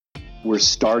We're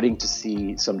starting to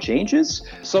see some changes.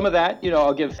 Some of that,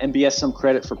 I'll give MBS some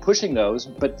credit for pushing those,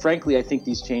 but frankly, I think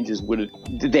these changes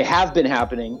they have been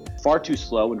happening far too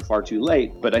slow and far too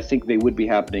late, but I think they would be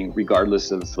happening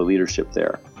regardless of the leadership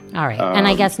there. All right. And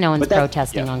I guess no one's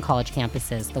protesting on college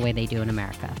campuses the way they do in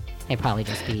America. They'd probably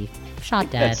just be shot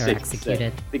dead or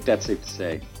executed. I think that's safe to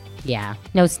say. Yeah.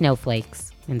 No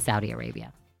snowflakes in Saudi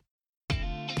Arabia.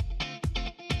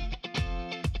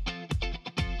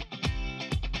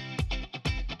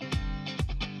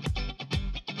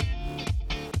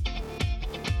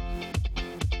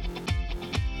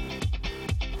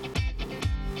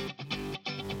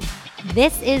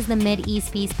 This is the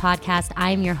Mideast Beast Podcast.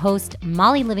 I am your host,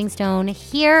 Molly Livingstone,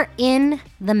 here in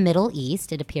the Middle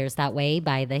East. It appears that way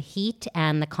by the heat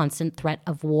and the constant threat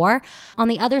of war. On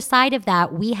the other side of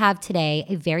that, we have today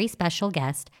a very special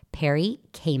guest, Perry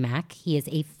Cammack. He is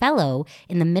a fellow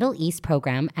in the Middle East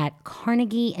program at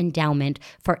Carnegie Endowment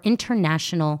for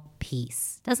International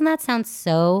Peace. Doesn't that sound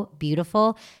so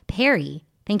beautiful? Perry,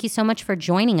 thank you so much for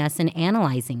joining us and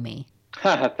analyzing me.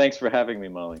 Thanks for having me,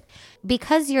 Molly.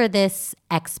 Because you're this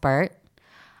expert,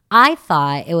 I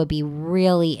thought it would be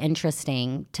really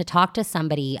interesting to talk to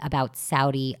somebody about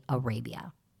Saudi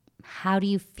Arabia. How do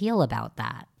you feel about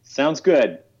that? Sounds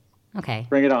good. Okay.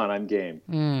 Bring it on. I'm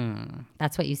game.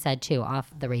 That's what you said, too,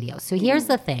 off the radio. So here's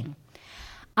the thing.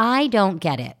 I don't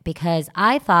get it because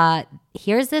I thought,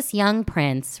 here's this young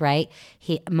prince, right?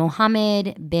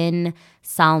 Mohammed bin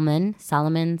Salman,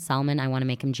 I want to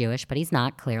make him Jewish, but he's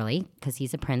not, clearly, because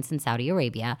he's a prince in Saudi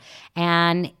Arabia.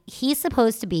 And he's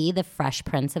supposed to be the Fresh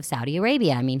Prince of Saudi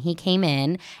Arabia. I mean, he came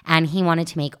in and he wanted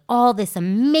to make all this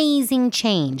amazing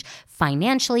change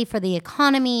financially for the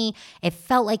economy. It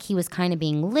felt like he was kind of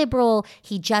being liberal.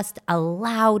 He just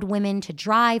allowed women to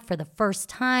drive for the first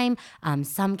time.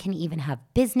 Some can even have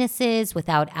businesses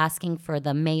without asking for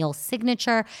the male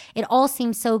signature. It all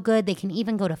seems so good. They can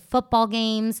even go to football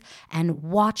games and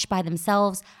watch by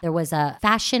themselves. There was a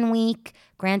fashion week.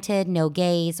 Granted, no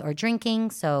gays or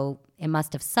drinking, so it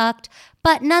must have sucked.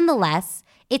 But nonetheless,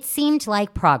 it seemed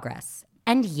like progress.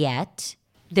 And yet,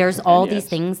 there's all these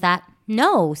things that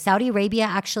no, Saudi Arabia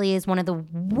actually is one of the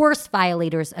worst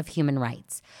violators of human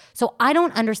rights. So I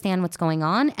don't understand what's going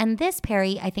on. And this,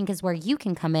 Perry, I think is where you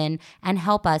can come in and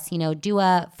help us, do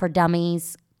a For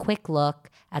Dummies quick look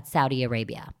at Saudi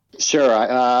Arabia. Sure.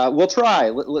 We'll try.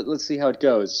 Let's see how it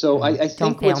goes. So I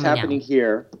think what's happening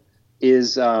here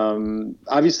is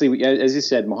obviously, as you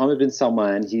said, Mohammed bin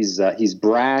Salman, he's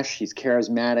brash, he's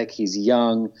charismatic, he's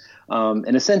young.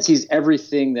 In a sense, he's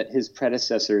everything that his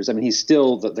predecessors, I mean, he's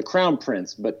still the crown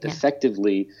prince, but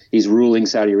effectively he's ruling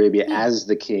Saudi Arabia as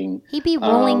the king. He'd be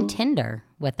ruling Tinder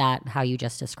with that, how you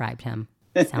just described him.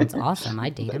 Sounds awesome.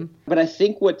 I'd date him. But I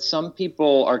think what some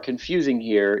people are confusing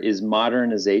here is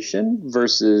modernization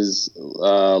versus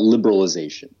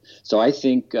liberalization. So I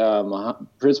think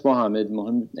Prince Mohammed,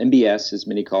 MBS, as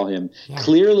many call him,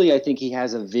 clearly I think he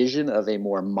has a vision of a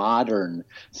more modern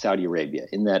Saudi Arabia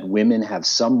in that women have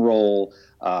some role.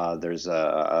 There's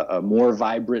a more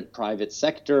vibrant private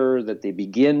sector, that they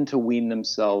begin to wean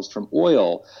themselves from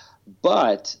oil.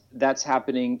 But that's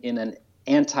happening in an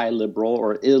anti-liberal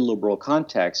or illiberal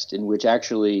context in which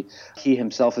actually he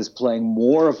himself is playing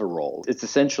more of a role. It's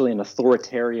essentially an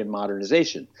authoritarian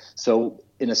modernization. So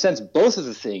in a sense, both of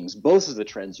the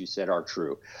trends you said are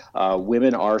true.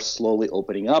 Women are slowly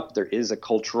opening up. There is a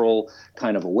cultural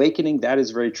kind of awakening. That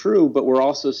is very true. But we're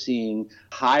also seeing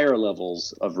higher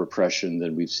levels of repression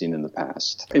than we've seen in the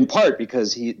past, in part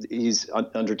because he's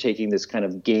undertaking this kind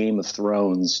of Game of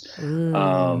Thrones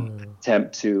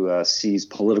attempt to seize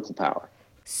political power.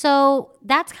 So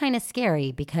that's kind of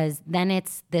scary because then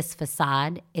it's this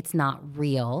facade. It's not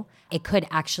real. It could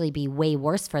actually be way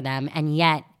worse for them. And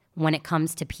yet, when it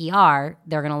comes to PR,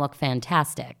 they're going to look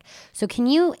fantastic. So can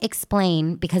you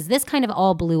explain, because this kind of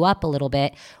all blew up a little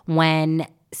bit when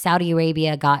Saudi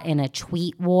Arabia got in a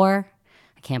tweet war.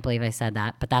 I can't believe I said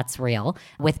that, but that's real,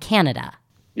 with Canada.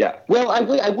 Yeah. Well,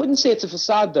 I wouldn't say it's a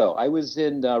facade, though. I was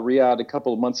in Riyadh a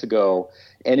couple of months ago,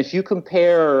 and if you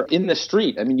compare in the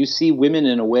street, I mean, you see women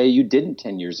in a way you didn't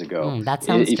 10 years ago. That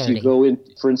sounds If dirty. you go in,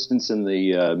 for instance, in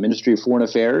the Ministry of Foreign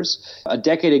Affairs, a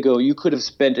decade ago, you could have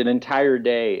spent an entire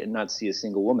day and not see a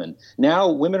single woman. Now,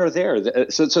 women are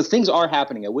there. So things are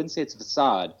happening. I wouldn't say it's a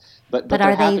facade. But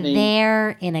are they happening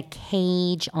there in a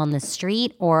cage on the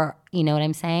street, or you know what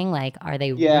I'm saying? Like, are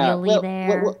they really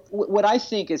there? What I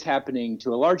think is happening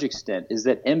to a large extent is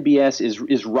that MBS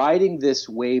is riding this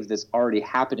wave that's already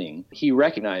happening. He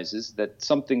recognizes that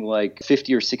something like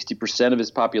 50 or 60% of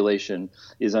his population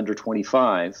is under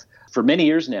 25. For many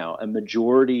years now, a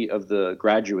majority of the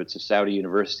graduates of Saudi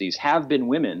universities have been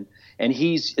women. And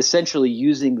he's essentially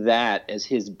using that as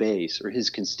his base or his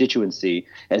constituency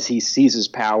as he seizes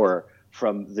power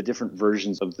from the different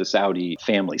versions of the Saudi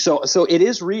family. So it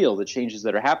is real, the changes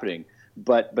that are happening.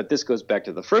 But this goes back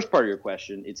to the first part of your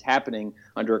question. It's happening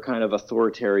under a kind of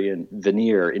authoritarian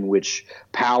veneer in which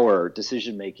power,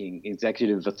 decision-making,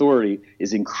 executive authority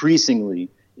is increasingly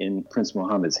in Prince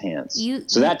Mohammed's hands.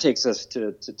 So that takes us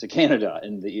to Canada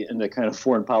and the kind of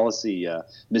foreign policy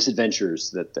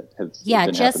misadventures that have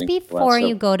been just happening. Before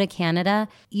you go to Canada,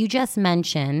 you just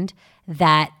mentioned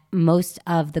that most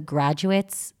of the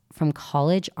graduates from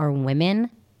college are women.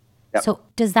 Yep. So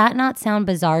does that not sound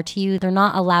bizarre to you? They're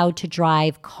not allowed to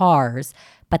drive cars,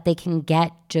 but they can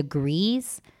get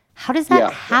degrees. How does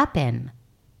that happen?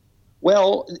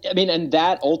 Well, I mean, and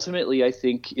that ultimately, I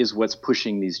think, is what's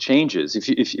pushing these changes.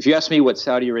 If you ask me what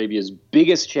Saudi Arabia's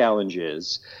biggest challenge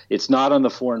is, it's not on the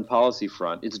foreign policy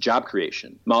front. It's job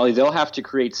creation. Molly, they'll have to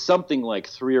create something like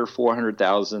 300,000 or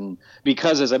 400,000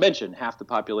 because, as I mentioned, half the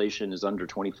population is under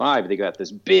 25. They got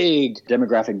this big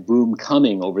demographic boom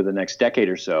coming over the next decade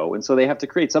or so. And so they have to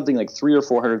create something like 300,000 or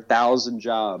 400,000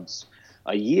 jobs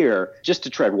a year just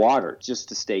to tread water, just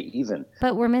to stay even.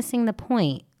 But we're missing the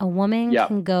point. A woman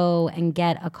can go and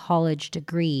get a college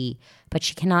degree, but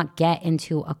she cannot get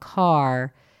into a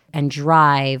car and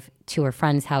drive to her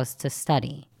friend's house to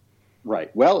study.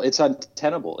 Right. Well, it's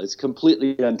untenable. It's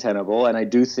completely untenable. And I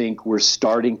do think we're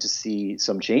starting to see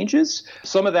some changes.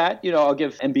 Some of that, I'll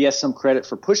give MBS some credit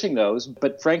for pushing those.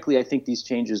 But frankly, I think these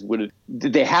changes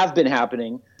they have been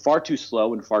happening far too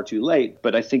slow and far too late.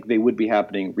 But I think they would be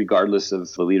happening regardless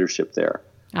of the leadership there.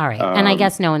 All right. And I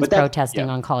guess no one's protesting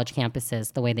on college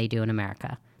campuses the way they do in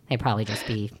America. They'd probably just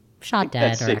be shot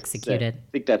dead or executed.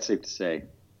 I think that's safe to say.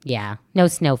 Yeah. No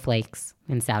snowflakes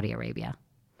in Saudi Arabia.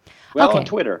 Well, on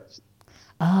Twitter.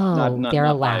 Oh, they're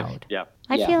allowed.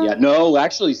 No,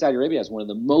 actually, Saudi Arabia has one of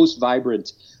the most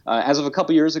vibrant, as of a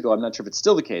couple years ago, I'm not sure if it's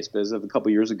still the case, but as of a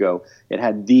couple years ago, it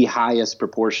had the highest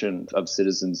proportion of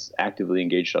citizens actively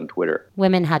engaged on Twitter.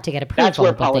 Women had to get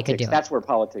approval, but they could do it. That's where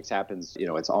politics happens.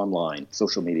 It's online,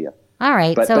 social media. All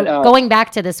right. So going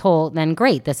back to this whole, then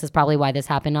great, this is probably why this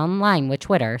happened online with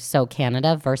Twitter. So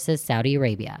Canada versus Saudi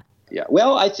Arabia. Yeah.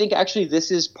 Well, I think actually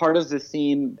this is part of the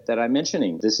theme that I'm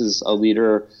mentioning. This is a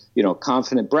leader,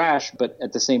 confident, brash, but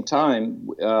at the same time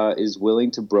is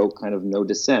willing to broke kind of no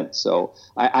dissent. So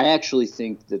I actually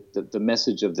think that the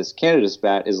message of this Canada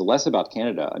spat is less about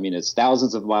Canada. I mean, it's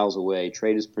thousands of miles away.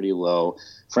 Trade is pretty low.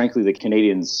 Frankly, the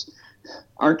Canadians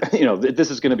aren't,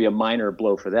 this is going to be a minor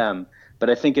blow for them. But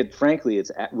I think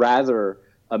it's rather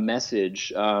a message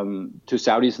to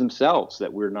Saudis themselves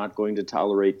that we're not going to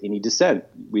tolerate any dissent.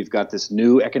 We've got this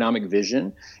new economic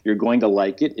vision. You're going to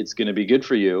like it. It's going to be good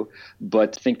for you.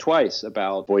 But think twice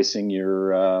about voicing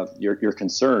your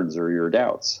concerns or your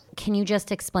doubts. Can you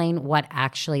just explain what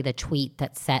actually the tweet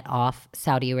that set off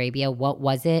Saudi Arabia, what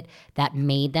was it that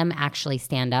made them actually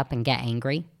stand up and get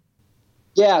angry?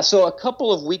 Yeah, so a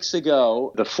couple of weeks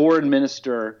ago, the foreign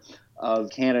minister of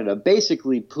Canada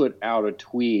basically put out a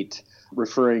tweet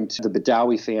referring to the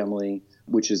Badawi family,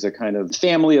 which is a kind of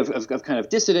family of kind of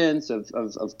dissidents,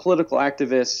 of political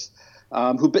activists,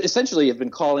 who essentially have been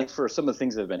calling for some of the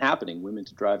things that have been happening, women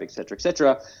to drive, et cetera, et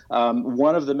cetera.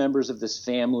 One of the members of this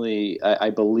family, I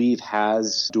believe,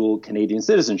 has dual Canadian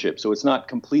citizenship. So it's not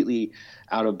completely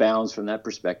out of bounds from that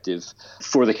perspective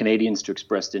for the Canadians to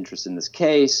express interest in this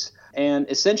case.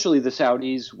 And essentially the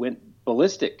Saudis went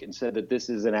ballistic and said that this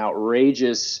is an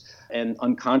outrageous and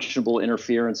unconscionable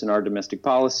interference in our domestic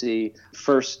policy.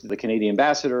 First, the Canadian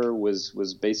ambassador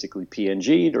was basically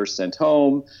PNG'd or sent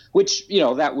home, which,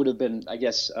 that would have been, I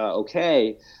guess,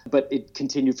 okay. But it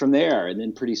continued from there. And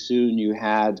then pretty soon you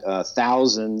had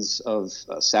thousands of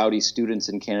Saudi students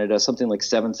in Canada, something like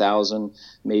 7,000,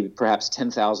 maybe perhaps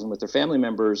 10,000 with their family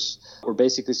members, were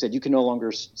basically said, you can no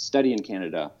longer study in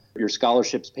Canada. Your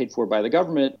scholarship's paid for by the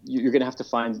government. You're going to have to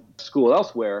find school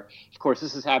elsewhere. Of course,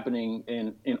 this is happening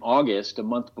in August, a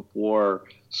month before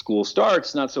school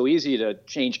starts. Not so easy to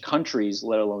change countries,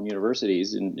 let alone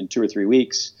universities, in 2 or 3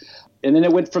 weeks. And then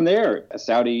it went from there.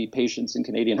 Saudi patients in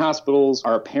Canadian hospitals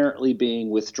are apparently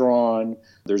being withdrawn.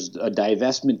 There's a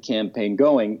divestment campaign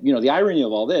going. The irony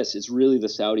of all this is really the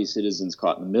Saudi citizens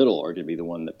caught in the middle are going to be the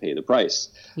one that pay the price.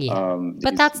 Yeah.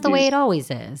 But that's the way it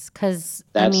always is. Because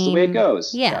that's the way it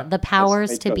goes. Yeah, the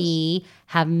powers to be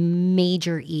have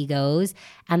major egos,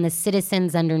 and the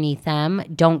citizens underneath them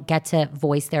don't get to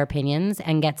voice their opinions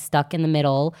and get stuck in the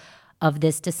middle of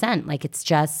this dissent. Like it's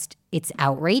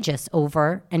outrageous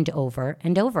over and over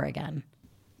and over again.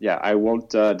 Yeah, I won't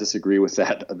disagree with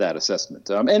that assessment.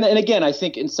 And again, I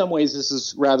think in some ways this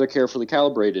is rather carefully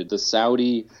calibrated. The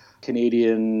Saudi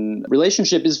Canadian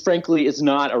relationship is, frankly, it's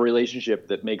not a relationship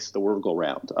that makes the world go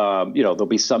round. There'll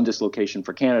be some dislocation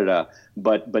for Canada,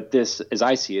 but this, as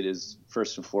I see it, is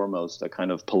first and foremost a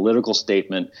kind of political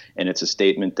statement, and it's a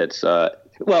statement that's,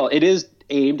 it is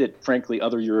aimed at, frankly,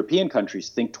 other European countries.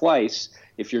 Think twice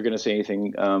if you're going to say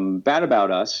anything bad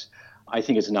about us. I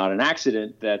think it's not an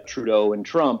accident that Trudeau and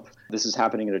Trump, this is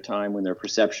happening at a time when their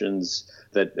perceptions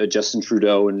that Justin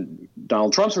Trudeau and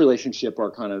Donald Trump's relationship are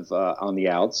kind of on the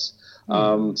outs.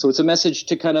 So it's a message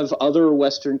to kind of other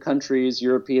Western countries,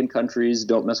 European countries,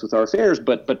 don't mess with our affairs.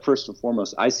 But first and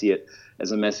foremost, I see it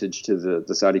as a message to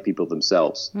the Saudi people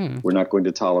themselves. We're not going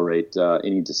to tolerate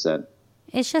any dissent.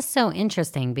 It's just so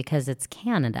interesting because it's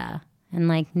Canada. And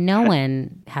like no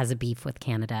one has a beef with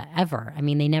Canada ever. I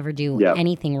mean, they never do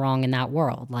anything wrong in that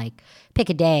world. Like pick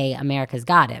a day, America's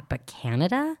got it. But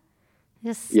Canada?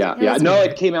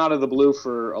 It came out of the blue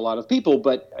for a lot of people,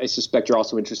 but I suspect you're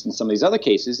also interested in some of these other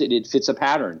cases. It fits a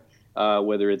pattern,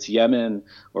 whether it's Yemen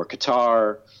or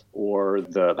Qatar or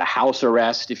the house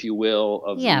arrest, if you will,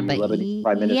 of the Lebanese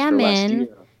prime minister last year.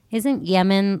 Isn't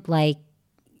Yemen like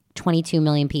 22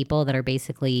 million people that are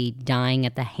basically dying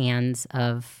at the hands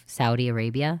of Saudi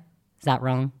Arabia? Is that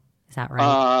wrong? Is that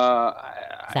right?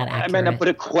 Is that accurate? I might not put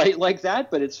it quite like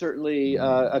that, but it's certainly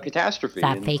a catastrophe. Is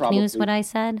that fake news, what I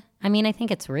said? I mean, I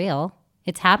think it's real.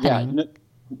 It's happening. Yeah,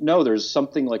 no, there's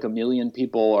something like 1 million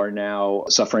people are now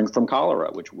suffering from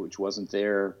cholera, which wasn't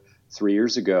there 3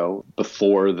 years ago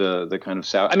before the kind of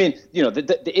Saudi. I mean,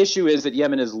 the issue is that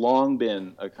Yemen has long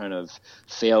been a kind of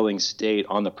failing state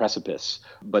on the precipice,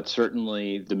 but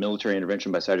certainly the military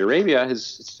intervention by Saudi Arabia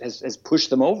has pushed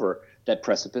them over that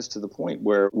precipice to the point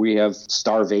where we have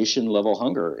starvation level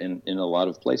hunger in a lot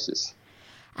of places.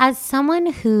 As someone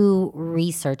who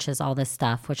researches all this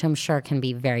stuff, which I'm sure can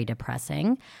be very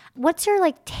depressing, what's your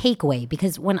takeaway?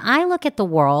 Because when I look at the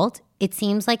world, it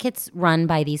seems like it's run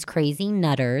by these crazy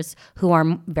nutters who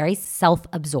are very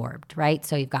self-absorbed, right?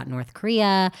 So you've got North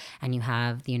Korea and you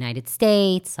have the United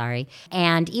States,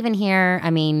 and even here,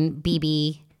 I mean,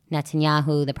 Bibi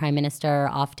Netanyahu, the prime minister,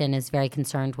 often is very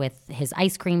concerned with his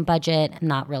ice cream budget,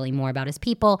 not really more about his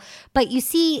people. But you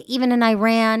see, even in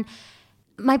Iran,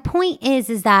 my point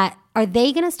is that are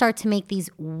they going to start to make these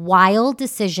wild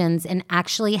decisions and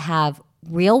actually have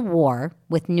real war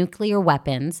with nuclear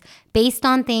weapons based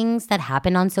on things that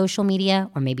happened on social media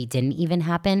or maybe didn't even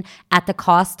happen at the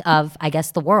cost of, I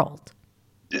guess, the world?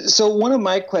 So one of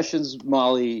my questions,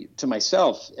 Molly, to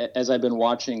myself, as I've been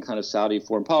watching kind of Saudi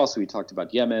foreign policy, we talked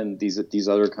about Yemen, these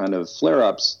other kind of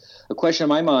flare-ups, a question in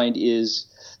my mind is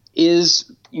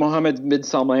Mohammed bin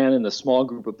Salman and the small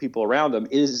group of people around him,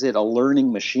 is it a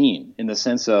learning machine in the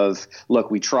sense of,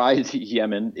 look, we tried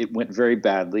Yemen, it went very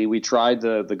badly. We tried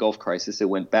the Gulf crisis, it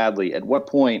went badly. At what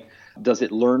point does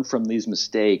it learn from these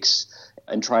mistakes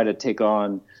and try to take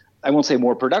on, I won't say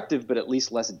more productive, but at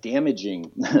least less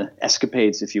damaging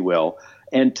escapades, if you will?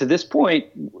 And to this point,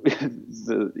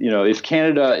 if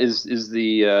Canada is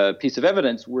the piece of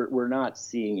evidence, we're not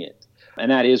seeing it. And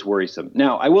that is worrisome.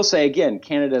 Now, I will say, again,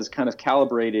 Canada is kind of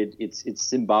calibrated. It's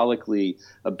symbolically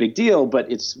a big deal, but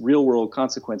its real world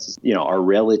consequences, are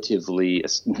relatively,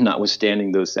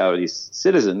 notwithstanding those Saudi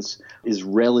citizens, is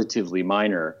relatively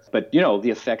minor. But, the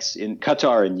effects in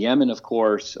Qatar and Yemen, of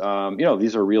course,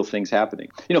 these are real things happening.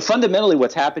 Fundamentally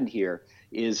what's happened here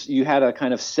is you had a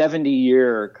kind of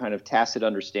 70-year kind of tacit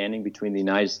understanding between the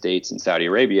United States and Saudi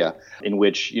Arabia in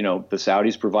which, the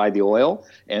Saudis provide the oil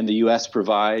and the U.S.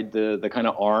 provide the kind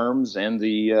of arms and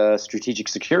the strategic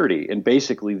security. And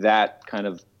basically that kind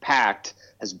of pact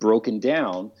has broken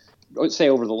down, I would say,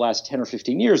 over the last 10 or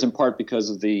 15 years, in part because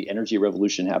of the energy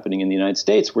revolution happening in the United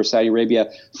States, where Saudi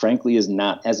Arabia, frankly, is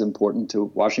not as important to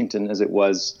Washington as it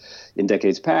was in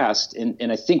decades past.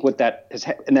 And I think what that has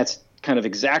and that's kind of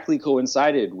exactly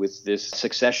coincided with this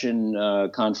succession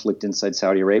conflict inside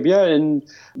Saudi Arabia. And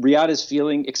Riyadh is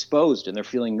feeling exposed and they're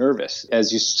feeling nervous.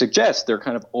 As you suggest, they're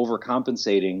kind of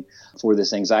overcompensating for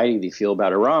this anxiety they feel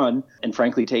about Iran and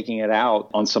frankly taking it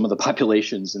out on some of the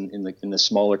populations in the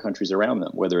smaller countries around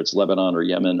them, whether it's Lebanon or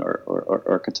Yemen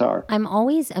or Qatar. I'm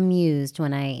always amused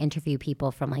when I interview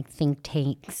people from think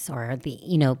tanks or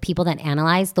the people that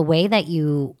analyze. The way that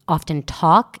you often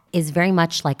talk is very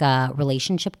much like a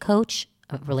relationship coach,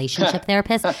 a relationship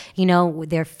therapist.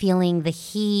 They're feeling the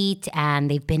heat and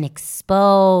they've been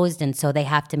exposed, and so they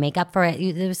have to make up for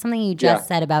it. There was something you just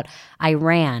said about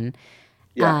Iran.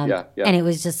 And it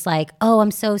was just like, oh,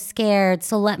 I'm so scared.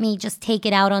 So let me just take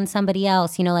it out on somebody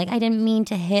else. Like, I didn't mean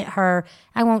to hit her.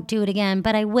 I won't do it again,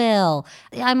 but I will.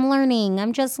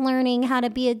 I'm just learning how to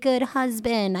be a good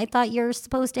husband. I thought you're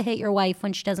supposed to hit your wife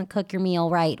when she doesn't cook your meal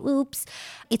right. Oops.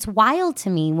 It's wild to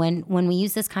me when we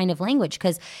use this kind of language,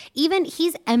 because even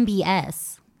he's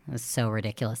MBS. That's so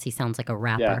ridiculous. He sounds like a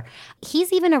rapper. Yeah.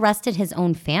 He's even arrested his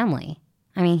own family.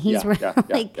 I mean, he's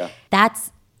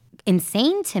that's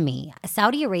insane to me.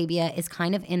 Saudi Arabia is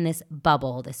kind of in this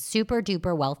bubble, this super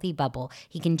duper wealthy bubble.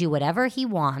 He can do whatever he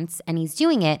wants, and he's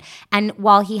doing it. And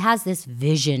while he has this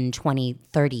vision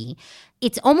 2030,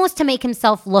 it's almost to make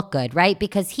himself look good, right?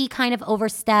 Because he kind of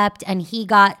overstepped and he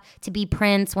got to be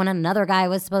prince when another guy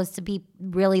was supposed to be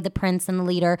really the prince and the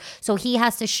leader. So he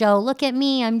has to show, look at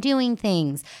me, I'm doing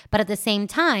things. But at the same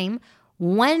time,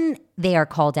 when they are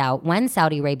called out, when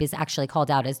Saudi Arabia is actually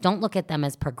called out as, don't look at them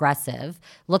as progressive.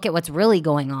 Look at what's really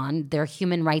going on. There are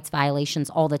human rights violations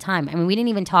all the time. I mean, we didn't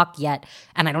even talk yet,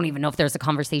 and I don't even know if there's a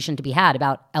conversation to be had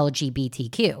about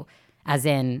LGBTQ, as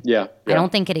in, I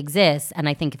don't think it exists, and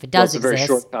I think if it does exist— it's a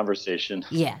very short conversation.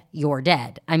 Yeah, you're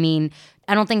dead. I mean,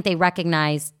 I don't think they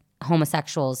recognize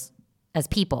homosexuals as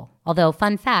people. Although,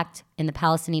 fun fact, in the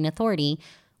Palestinian Authority,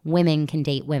 women can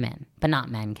date women, but not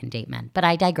men can date men. But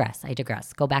I digress.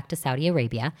 Go back to Saudi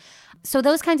Arabia. So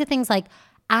those kinds of things, like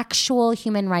actual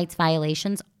human rights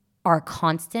violations, are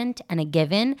constant and a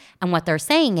given. And what they're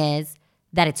saying is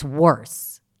that it's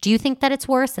worse. Do you think that it's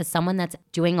worse, as someone that's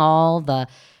doing all the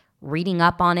reading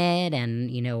up on it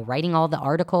and, writing all the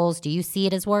articles? Do you see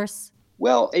it as worse?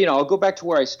 Well, I'll go back to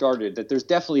where I started, that there's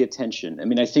definitely a tension. I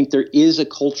mean, I think there is a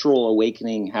cultural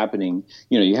awakening happening.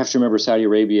 You have to remember Saudi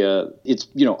Arabia, it's,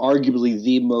 arguably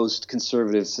the most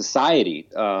conservative society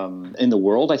in the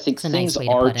world. I think things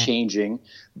are changing.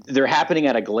 They're happening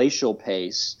at a glacial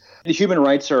pace. The human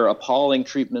rights are appalling.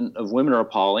 Treatment of women are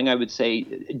appalling. I would say,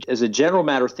 as a general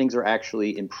matter, things are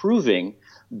actually improving.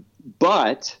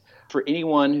 But for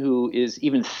anyone who is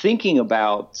even thinking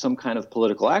about some kind of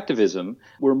political activism,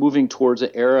 we're moving towards an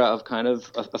era of kind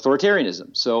of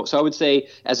authoritarianism. So I would say,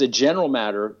 as a general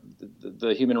matter,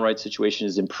 the human rights situation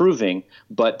is improving.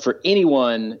 But for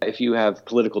anyone, if you have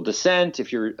political dissent,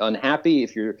 if you're unhappy,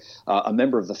 if you're a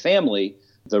member of the family,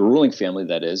 the ruling family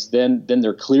that is, then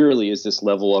there clearly is this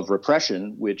level of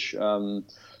repression, which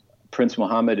Prince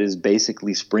Mohammed is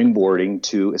basically springboarding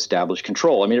to establish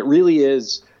control. I mean, it really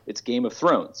is. It's Game of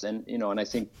Thrones. And, and I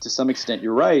think to some extent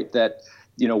you're right that,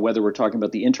 whether we're talking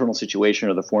about the internal situation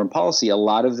or the foreign policy, a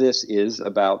lot of this is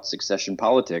about succession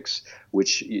politics,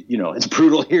 which, it's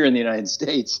brutal here in the United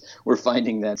States. We're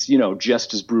finding that's,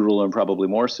 just as brutal and probably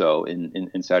more so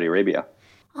in Saudi Arabia.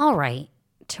 All right.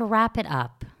 To wrap it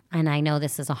up, and I know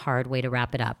this is a hard way to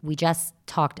wrap it up, we just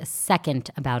talked a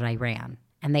second about Iran,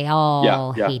 and they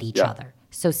all hate each other.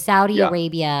 So Saudi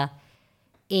Arabia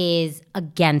is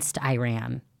against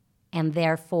Iran. And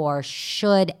therefore,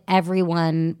 should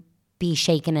everyone be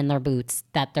shaken in their boots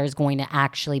that there's going to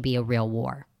actually be a real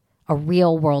war, a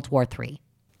real World War III?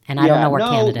 And I don't know where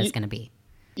Canada's going to be.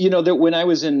 That when I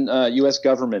was in U.S.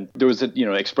 government, there was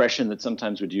a expression that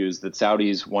sometimes would use that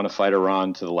Saudis want to fight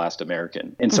Iran to the last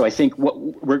American. And so I think what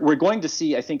we're going to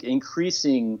see,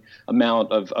 increasing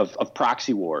amount of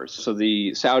proxy wars. So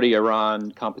the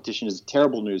Saudi-Iran competition is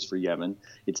terrible news for Yemen.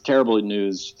 It's terrible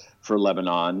news for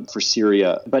Lebanon, for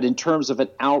Syria. But in terms of an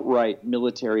outright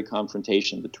military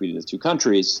confrontation between the two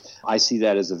countries, I see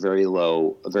that as a very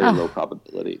low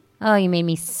probability. Oh, you made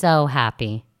me so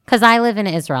happy. Because I live in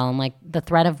Israel, and like the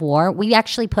threat of war, we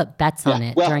actually put bets on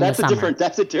it during the summer.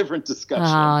 That's a different discussion.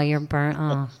 Oh, you're burnt.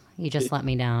 Oh, you just let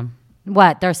me down.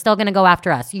 What? They're still going to go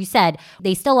after us. You said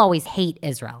they still always hate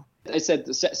Israel. I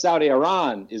said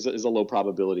Saudi-Iran is a low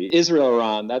probability.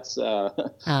 Israel-Iran, that's no.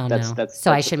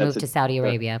 So I should move to Saudi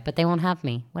Arabia, but they won't have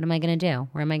me. What am I going to do?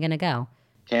 Where am I going to go?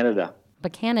 Canada.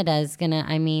 But Canada is going to,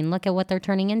 look at what they're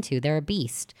turning into. They're a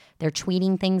beast. They're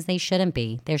tweeting things they shouldn't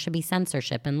be. There should be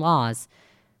censorship and laws.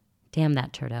 Damn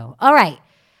that Trudeau. All right.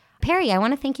 Perry, I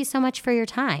want to thank you so much for your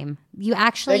time. You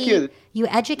actually, you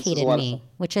educated me,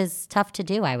 which is tough to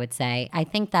do, I would say. I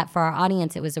think that for our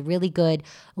audience, it was a really good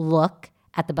look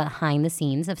at the behind the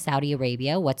scenes of Saudi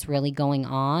Arabia, what's really going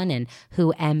on and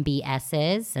who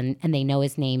MBS is. And they know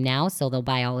his name now, so they'll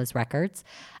buy all his records.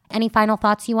 Any final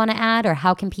thoughts you want to add, or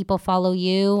how can people follow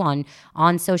you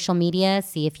on social media,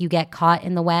 see if you get caught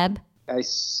in the web? I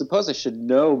suppose I should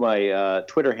know my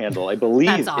Twitter handle. I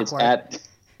believe it's at,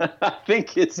 I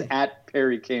think it's at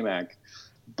Perry Cammack.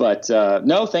 But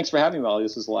no, thanks for having me, Molly.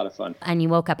 This was a lot of fun. And you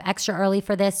woke up extra early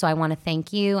for this, so I want to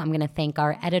thank you. I'm going to thank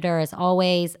our editor, as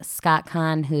always, Scott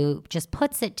Kahn, who just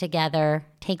puts it together,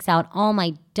 takes out all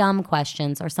my dumb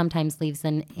questions, or sometimes leaves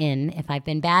them in if I've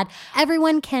been bad.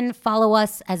 Everyone can follow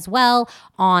us as well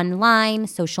online,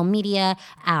 social media,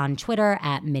 on Twitter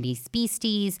at Mideast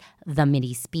Beasties, the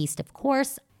Mideast Beast, of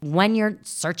course. When you're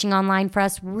searching online for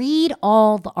us, read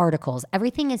all the articles.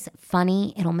 Everything is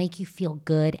funny. It'll make you feel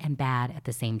good and bad at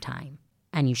the same time.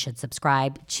 And you should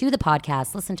subscribe to the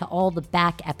podcast. Listen to all the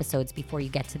back episodes before you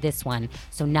get to this one,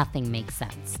 so nothing makes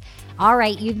sense. All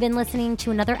right, you've been listening to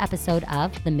another episode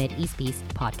of the Mideast Beast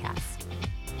Podcast.